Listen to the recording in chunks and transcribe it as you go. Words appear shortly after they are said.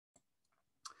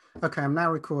Okay, I'm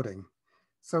now recording.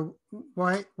 So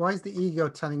why is the ego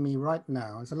telling me right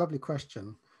now? It's a lovely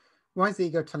question. Why is the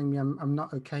ego telling me I'm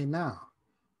not okay now?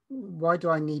 Why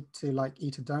do I need to like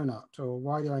eat a donut? Or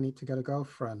why do I need to get a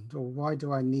girlfriend? Or why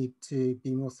do I need to be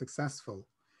more successful?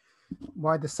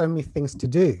 Why there's so many things to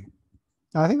do?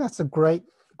 And I think that's a great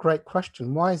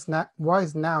question. Why is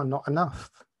now not enough?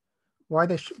 Why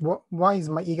is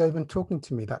my ego even talking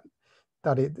to me that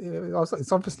it also,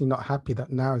 it's obviously not happy that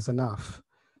now is enough,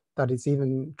 that it's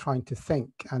even trying to think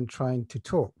and trying to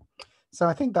talk. So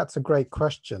I think that's a great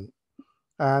question.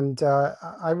 And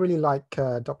I really like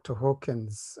Dr.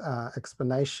 Hawkins'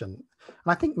 explanation.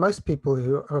 And I think most people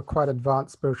who are quite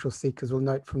advanced spiritual seekers will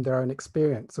note from their own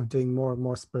experience of doing more and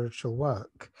more spiritual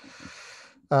work.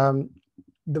 The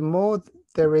more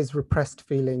there is repressed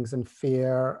feelings and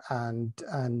fear and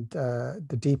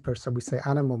the deeper, so we say,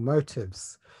 animal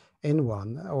motives in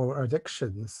one, or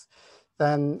addictions,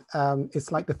 then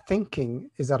it's like the thinking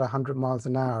is at 100 miles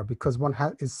an hour, because one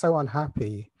is so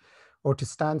unhappy, or to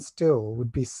stand still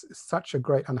would be such a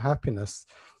great unhappiness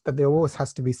that there always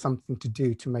has to be something to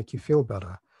do to make you feel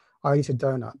better. I'll eat a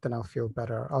donut, then I'll feel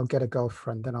better. I'll get a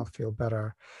girlfriend, then I'll feel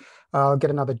better. I'll get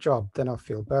another job, then I'll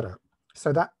feel better.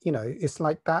 So that, it's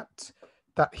like that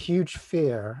huge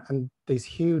fear and these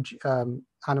huge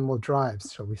animal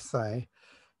drives, shall we say,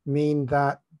 mean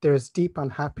that there's deep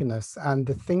unhappiness, and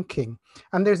the thinking,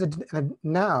 and there's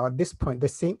now at this point,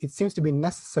 it seems to be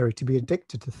necessary to be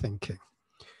addicted to thinking,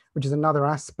 which is another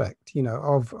aspect,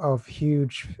 of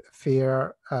huge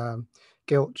fear,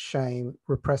 guilt, shame,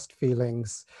 repressed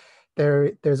feelings.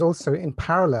 There's also, in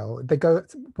parallel, they go,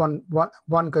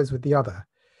 one goes with the other.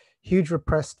 Huge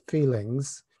repressed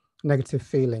feelings, negative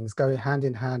feelings, go hand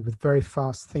in hand with very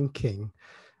fast thinking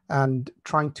and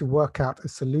trying to work out a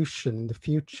solution in the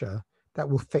future that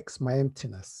will fix my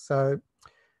emptiness. So,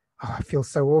 I feel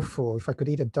so awful. If I could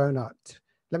eat a donut,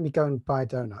 let me go and buy a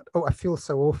donut. Oh, I feel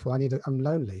so awful. I'm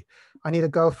lonely. I need a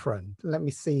girlfriend. Let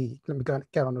me go and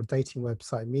get on a dating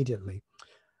website immediately.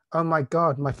 Oh my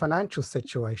God, my financial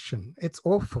situation, it's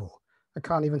awful. I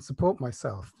can't even support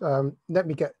myself. Let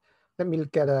me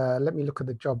look at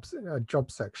the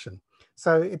job section.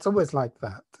 So it's always like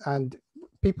that. And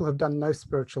people who've done no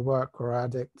spiritual work, or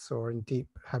addicts, or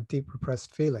have deep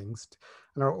repressed feelings,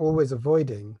 and are always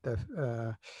avoiding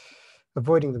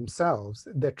themselves,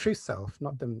 their true self,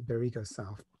 not their ego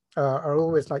self, are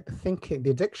always like the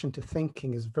addiction to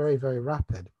thinking is very, very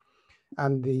rapid.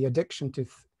 And the addiction to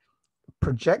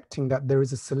projecting that there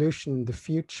is a solution in the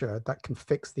future that can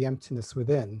fix the emptiness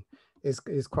within is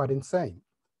quite insane.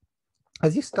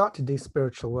 As you start to do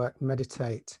spiritual work,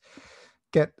 meditate,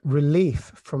 get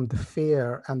relief from the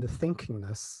fear and the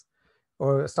thinkingness,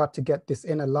 or start to get this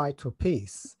inner light or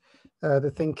peace, the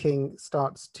thinking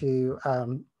starts to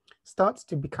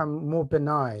become more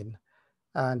benign.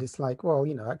 And it's like, well,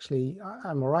 actually,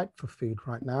 I'm all right for food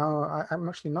right now. I'm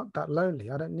actually not that lonely.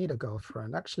 I don't need a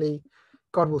girlfriend. Actually,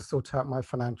 God will sort out my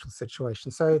financial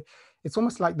situation. So it's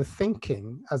almost like the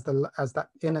thinking as that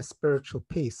inner spiritual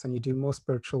peace, and you do more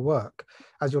spiritual work,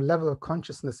 as your level of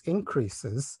consciousness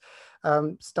increases,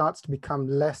 starts to become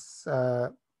less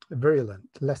virulent,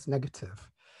 less negative.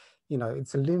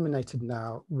 It's illuminated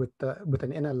now with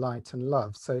an inner light and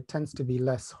love. So it tends to be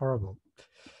less horrible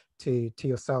to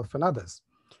yourself and others.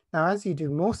 Now, as you do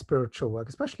more spiritual work,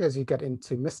 especially as you get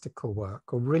into mystical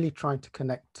work, or really trying to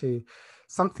connect to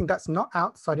something that's not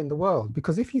outside in the world,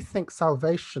 because if you think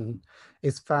salvation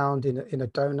is found in a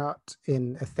donut,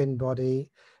 in a thin body,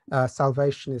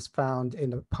 salvation is found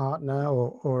in a partner,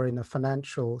 or in a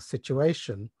financial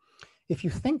situation, if you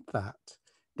think that,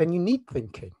 then you need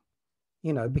thinking,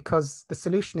 because the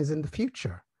solution is in the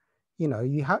future. You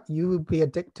will be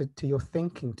addicted to your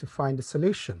thinking to find a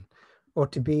solution, or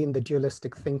to be in the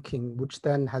dualistic thinking, which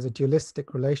then has a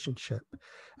dualistic relationship,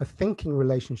 a thinking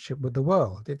relationship with the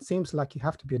world. It seems like you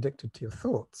have to be addicted to your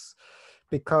thoughts,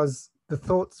 because the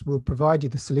thoughts will provide you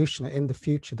the solution in the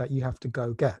future that you have to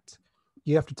go get.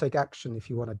 You have to take action if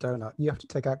you want a donut. You have to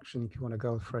take action if you want a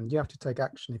girlfriend. You have to take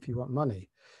action if you want money.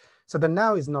 So the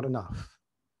now is not enough,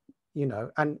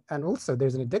 and also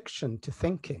there's an addiction to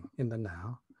thinking in the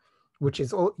now, which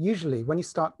is usually when you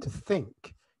start to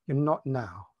think, you're not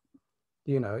now.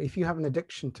 If you have an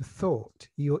addiction to thought,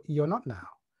 you're not now.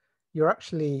 You're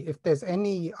actually, if there's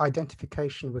any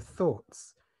identification with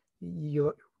thoughts,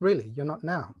 you're not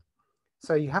now.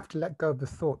 So you have to let go of the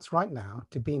thoughts right now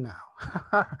to be now.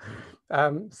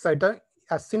 So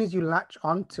as soon as you latch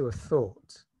onto a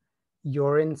thought,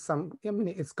 you're in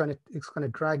it's going to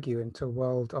drag you into a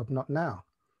world of not now.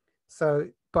 So,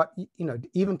 but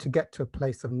even to get to a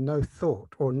place of no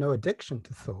thought, or no addiction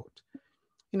to thought,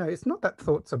 it's not that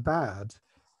thoughts are bad,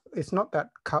 it's not that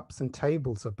cups and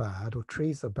tables are bad or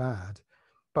trees are bad,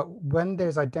 but when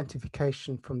there's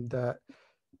identification from the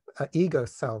ego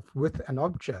self with an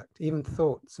object, even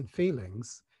thoughts and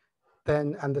feelings,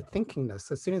 then, and the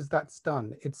thinkingness, as soon as that's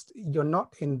done, it's, you're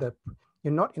not in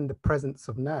the presence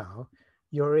of now,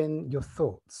 you're in your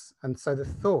thoughts. And so the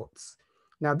thoughts,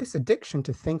 now this addiction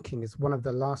to thinking is one of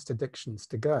the last addictions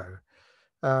to go.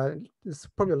 There's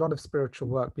probably a lot of spiritual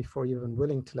work before you're even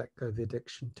willing to let go of the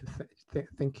addiction to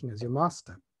thinking as your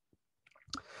master.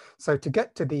 So to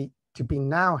get to be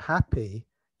now happy,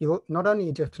 you not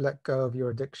only do you have to let go of your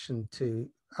addiction to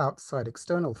outside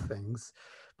external things,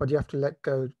 but you have to let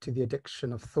go to the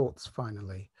addiction of thoughts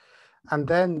finally. And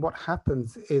then what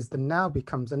happens is the now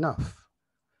becomes enough,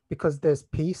 because there's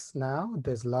peace now,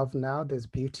 there's love now, there's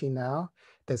beauty now,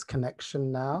 there's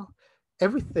connection now,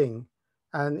 everything.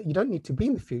 And you don't need to be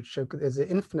in the future, because there's an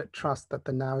infinite trust that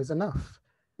the now is enough,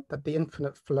 that the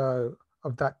infinite flow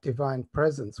of that divine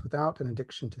presence without an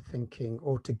addiction to thinking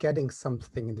or to getting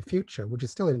something in the future, which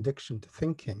is still an addiction to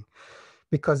thinking.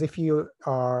 Because if you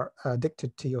are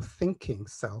addicted to your thinking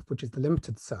self, which is the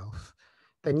limited self,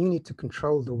 then you need to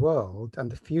control the world and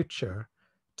the future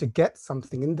to get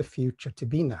something in the future to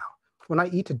be now. When I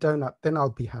eat a donut, then I'll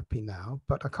be happy now,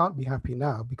 but I can't be happy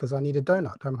now because I need a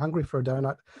donut. I'm hungry for a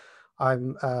donut.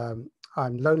 I'm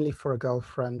lonely for a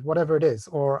girlfriend, whatever it is,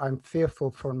 or I'm fearful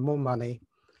for more money.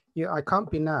 Yeah, I can't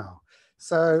be now.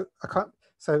 So I can't.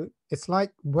 So it's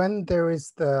like when there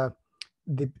is the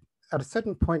at a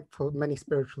certain point for many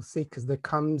spiritual seekers, there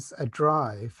comes a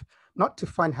drive not to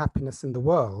find happiness in the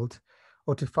world,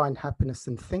 or to find happiness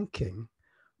in thinking,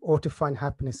 or to find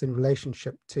happiness in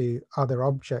relationship to other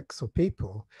objects or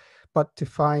people, but to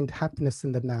find happiness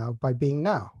in the now by being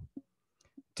now.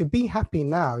 To be happy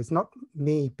now is not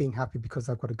me being happy because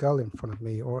I've got a girl in front of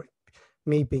me, or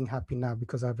me being happy now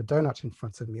because I have a donut in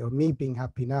front of me, or me being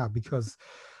happy now because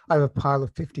I have a pile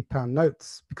of 50-pound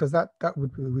notes, because that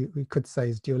would we could say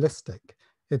is dualistic.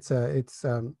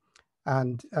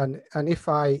 And if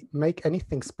I make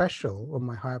anything special or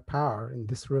my higher power in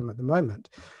this room at the moment,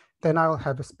 then I'll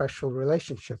have a special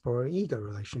relationship or an ego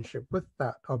relationship with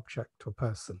that object or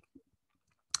person.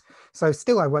 So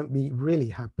still I won't be really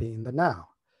happy in the now.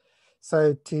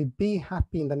 So to be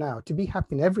happy in the now, to be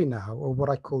happy in every now, or what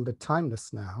I call the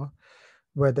timeless now,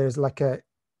 where there's like a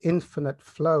infinite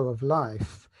flow of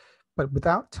life, but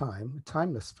without time, a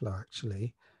timeless flow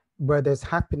actually, where there's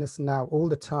happiness now all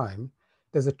the time.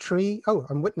 There's a tree. Oh,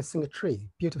 I'm witnessing a tree.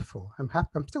 Beautiful. I'm happy.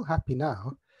 I'm still happy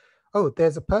now. Oh,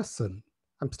 there's a person.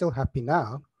 I'm still happy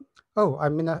now. Oh,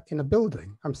 I'm in a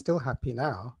building. I'm still happy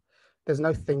now. There's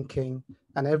no thinking,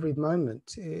 and every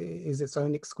moment is its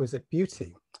own exquisite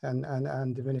beauty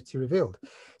and divinity revealed.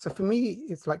 So for me,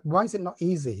 it's like, why is it not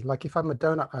easy? Like if I'm a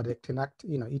donut addict and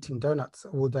eating donuts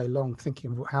all day long,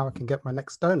 thinking of how I can get my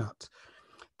next donut,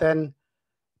 then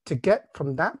to get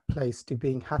from that place to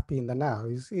being happy in the now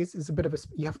is a bit of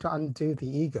you have to undo the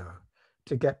ego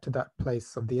to get to that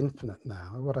place of the infinite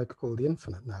now, what I call the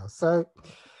infinite now. So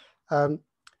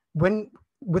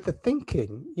with the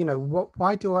thinking,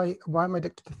 why am I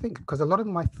addicted to think? Because a lot of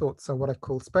my thoughts are what I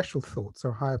call special thoughts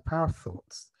or higher power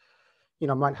thoughts.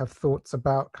 I might have thoughts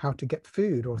about how to get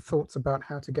food, or thoughts about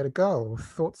how to get a girl, or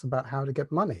thoughts about how to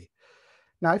get money.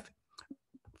 Now,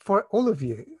 for all of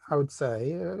you, I would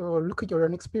say, or look at your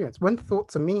own experience, when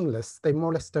thoughts are meaningless, they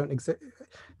more or less don't exist.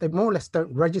 They more or less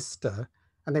don't register,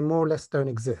 and they more or less don't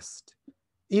exist.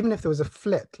 Even if there was a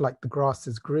flit, like the grass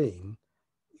is green,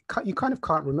 you kind of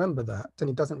can't remember that, and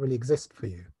it doesn't really exist for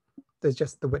you. There's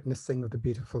just the witnessing of the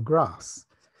beautiful grass.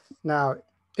 Now,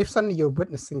 if suddenly you're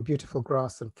witnessing beautiful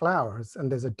grass and flowers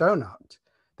and there's a donut,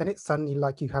 then it's suddenly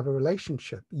like you have a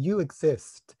relationship. You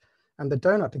exist and the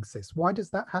donut exists. Why does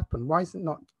that happen? Why is it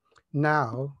not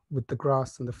now with the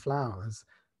grass and the flowers,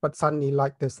 but suddenly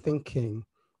like there's thinking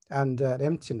and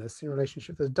emptiness in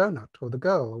relationship to the donut or the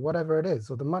girl or whatever it is,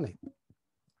 or the money?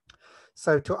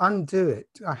 So to undo it,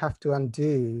 I have to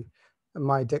undo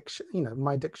my addiction,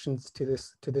 my addictions to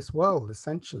this world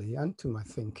essentially, and to my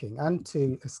thinking, and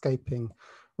to escaping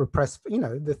repressed,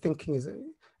 the thinking is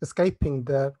escaping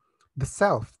the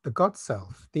self, the God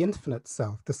self, the infinite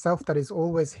self, the self that is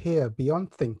always here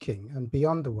beyond thinking and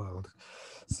beyond the world.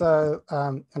 So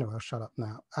anyway, I'll shut up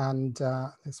now and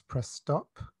let's press stop.